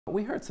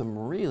We heard some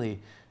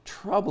really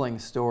troubling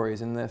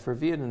stories, and for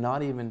VIA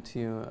not even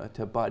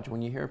to budge.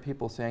 When you hear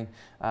people saying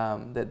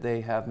that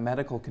they have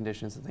medical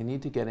conditions that they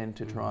need to get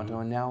into Toronto,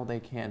 and now they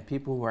can't.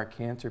 People who are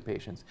cancer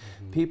patients,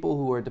 people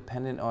who are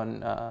dependent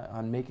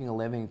on making a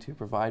living to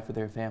provide for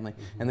their family,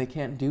 and they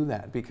can't do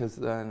that because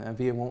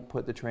VIA won't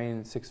put the train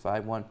in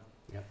 651.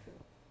 Yep.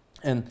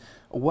 And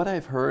what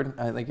I've heard,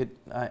 I think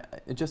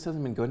it just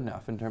hasn't been good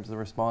enough in terms of the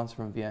response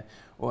from VIA.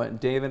 Well,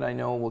 David, I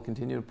know, will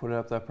continue to put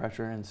up that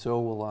pressure, and so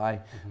will I.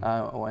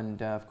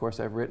 Of course,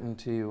 I've written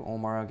to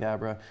Omar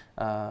Al-Gabra,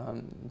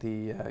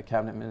 the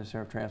Cabinet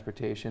Minister of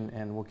Transportation,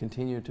 and will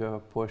continue to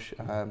push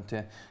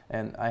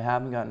and I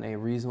haven't gotten a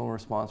reasonable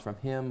response from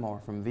him or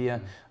from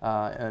VIA,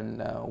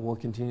 and we'll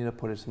continue to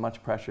put as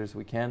much pressure as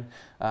we can.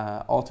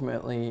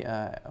 Ultimately,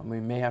 we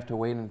may have to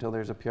wait until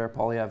there's a Pierre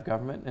Poilievre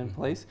government in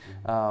place,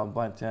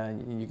 but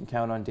you can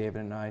count on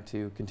David and I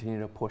to continue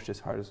to push as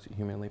hard as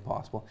humanly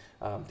possible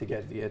to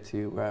get VIA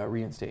to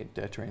reinstate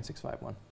Train 651.